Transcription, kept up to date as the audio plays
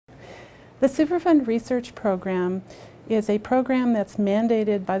The Superfund Research Program is a program that's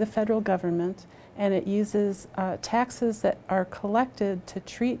mandated by the federal government, and it uses taxes that are collected to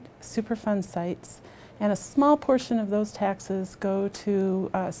treat Superfund sites, and a small portion of those taxes go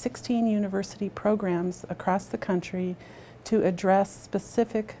to 16 university programs across the country to address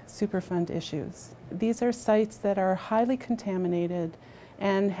specific Superfund issues. These are sites that are highly contaminated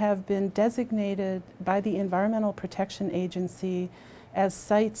and have been designated by the Environmental Protection Agency as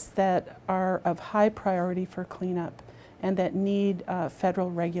sites that are of high priority for cleanup and that need federal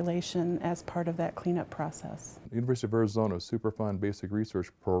regulation as part of that cleanup process. The University of Arizona's Superfund Basic Research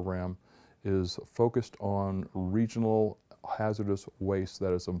Program is focused on regional hazardous waste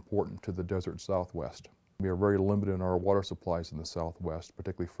that is important to the desert Southwest. We are very limited in our water supplies in the Southwest,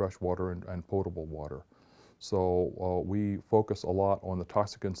 particularly fresh water and potable water. So we focus a lot on the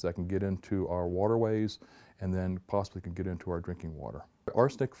toxicants that can get into our waterways and then possibly can get into our drinking water.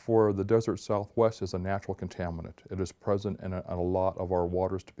 Arsenic for the desert Southwest is a natural contaminant. It is present in a lot of our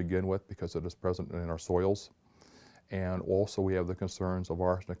waters to begin with because it is present in our soils. And also we have the concerns of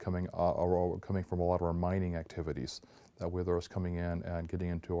arsenic coming from a lot of our mining activities, that whether it's coming in and getting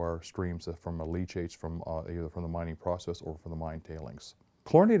into our streams from a leachate from either from the mining process or from the mine tailings.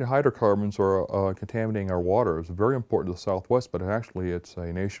 Chlorinated hydrocarbons are contaminating our water. It's very important to the Southwest, but actually it's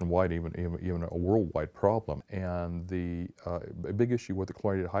a nationwide, even a worldwide problem. And a big issue with the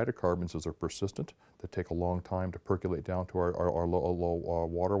chlorinated hydrocarbons is they're persistent. They take a long time to percolate down to our low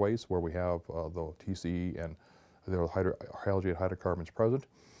waterways where we have the TCE and the halogenated hydrocarbons present,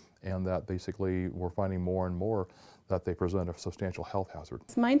 and that basically we're finding more and more that they present a substantial health hazard.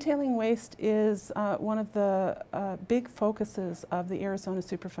 Mine tailing waste is one of the big focuses of the Arizona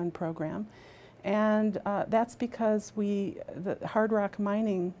Superfund program, and that's because the hard rock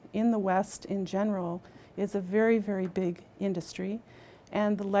mining in the West in general is a very, very big industry,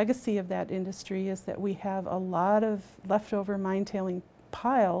 and the legacy of that industry is that we have a lot of leftover mine tailing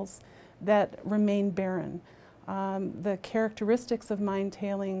piles that remain barren. The characteristics of mine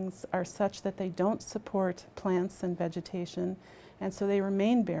tailings are such that they don't support plants and vegetation, and so they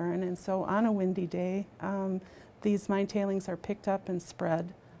remain barren. And so on a windy day, these mine tailings are picked up and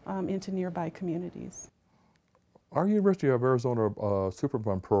spread into nearby communities. Our University of Arizona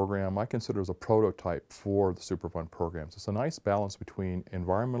Superfund program I consider as a prototype for the Superfund programs. It's a nice balance between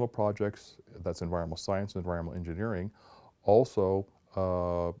environmental projects, that's environmental science and environmental engineering, also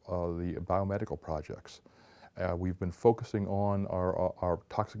the biomedical projects. We've been focusing on our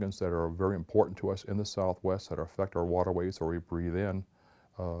toxicants that are very important to us in the Southwest that affect our waterways or we breathe in.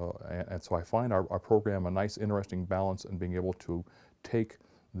 And so I find our program a nice, interesting balance in being able to take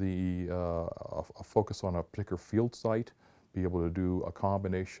a focus on a particular field site, be able to do a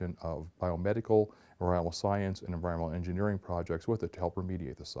combination of biomedical, environmental science, and environmental engineering projects with it to help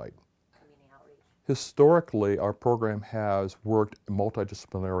remediate the site. Historically, our program has worked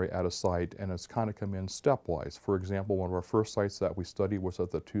multidisciplinary at a site, and it's kind of come in stepwise. For example, one of our first sites that we studied was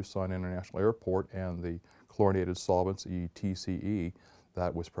at the Tucson International Airport and the chlorinated solvents, TCE,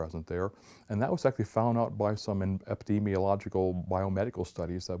 that was present there. And that was actually found out by some epidemiological biomedical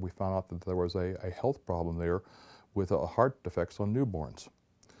studies that we found out that there was a health problem there with heart defects on newborns.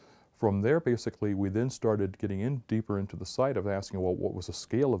 From there, basically, we then started getting in deeper into the site of asking, well, what was the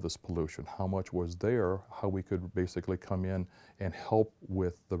scale of this pollution? How much was there? How we could basically come in and help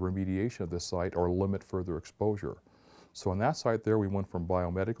with the remediation of this site or limit further exposure. So on that site there, we went from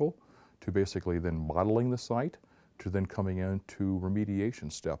biomedical to basically then modeling the site to then coming into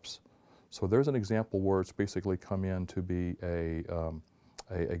remediation steps. So there's an example where it's basically come in to be an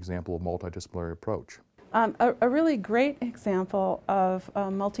example of multidisciplinary approach. A really great example of a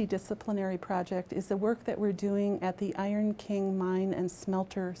multidisciplinary project is the work that we're doing at the Iron King Mine and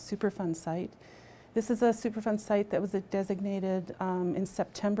Smelter Superfund site. This is a Superfund site that was designated in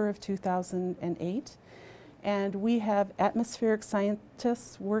September of 2008. And we have atmospheric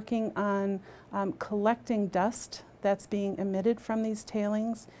scientists working on collecting dust that's being emitted from these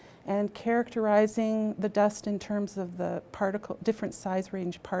tailings and characterizing the dust in terms of the different size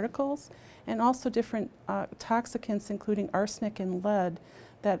range particles, and also different toxicants, including arsenic and lead,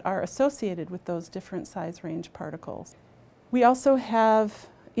 that are associated with those different size range particles. We also have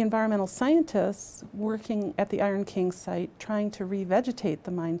environmental scientists working at the Iron King site trying to revegetate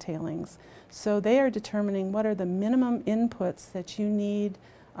the mine tailings. So they are determining what are the minimum inputs that you need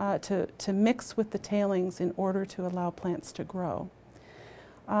to mix with the tailings in order to allow plants to grow.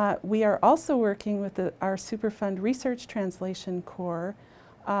 We are also working with our Superfund Research Translation Corps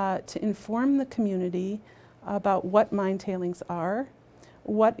to inform the community about what mine tailings are,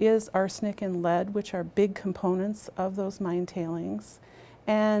 what is arsenic and lead, which are big components of those mine tailings,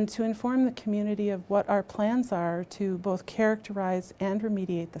 and to inform the community of what our plans are to both characterize and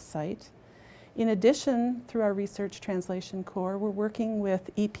remediate the site. In addition, through our Research Translation Corps, we're working with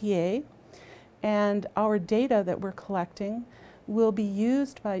EPA, and our data that we're collecting will be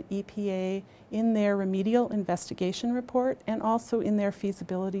used by EPA in their remedial investigation report and also in their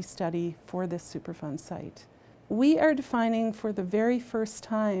feasibility study for this Superfund site. We are defining for the very first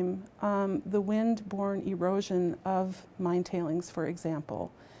time the wind-borne erosion of mine tailings, for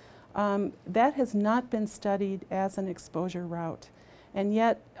example. That has not been studied as an exposure route, and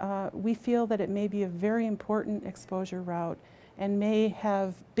yet we feel that it may be a very important exposure route and may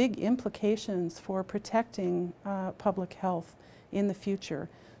have big implications for protecting public health in the future.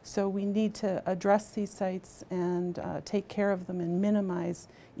 So we need to address these sites and take care of them and minimize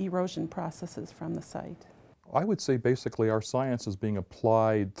erosion processes from the site. I would say basically our science is being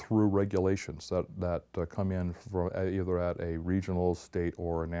applied through regulations that come in from either at a regional, state,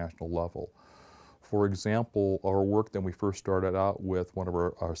 or a national level. For example, our work that we first started out with one of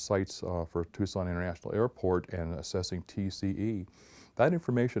our sites for Tucson International Airport and assessing TCE, that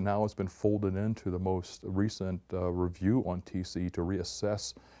information now has been folded into the most recent review on TCE to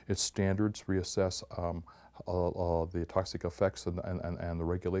reassess its standards, reassess the toxic effects and the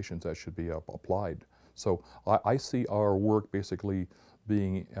regulations that should be applied. So I see our work basically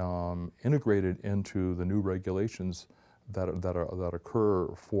being integrated into the new regulations that occur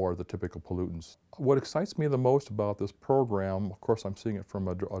for the typical pollutants. What excites me the most about this program, of course I'm seeing it from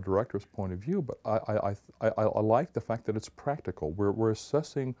a director's point of view, but I like the fact that it's practical. We're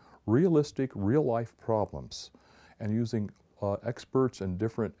assessing realistic, real-life problems and using experts in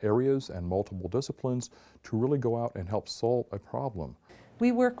different areas and multiple disciplines to really go out and help solve a problem.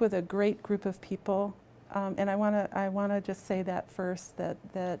 We work with a great group of people, and I want to just say that first,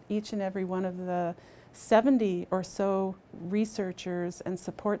 that each and every one of the 70 or so researchers and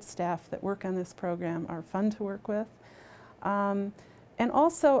support staff that work on this program are fun to work with. And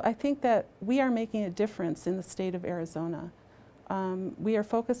also, I think that we are making a difference in the state of Arizona. We are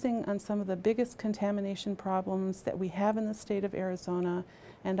focusing on some of the biggest contamination problems that we have in the state of Arizona,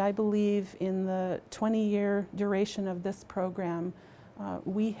 and I believe in the 20-year duration of this program,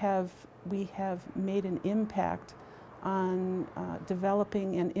 we have made an impact on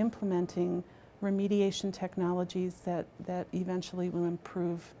developing and implementing remediation technologies that eventually will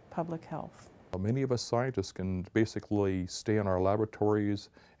improve public health. Many of us scientists can basically stay in our laboratories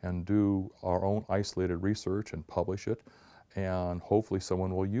and do our own isolated research and publish it, and hopefully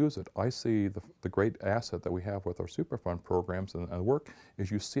someone will use it. I see the great asset that we have with our Superfund programs and work is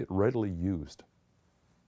you see it readily used.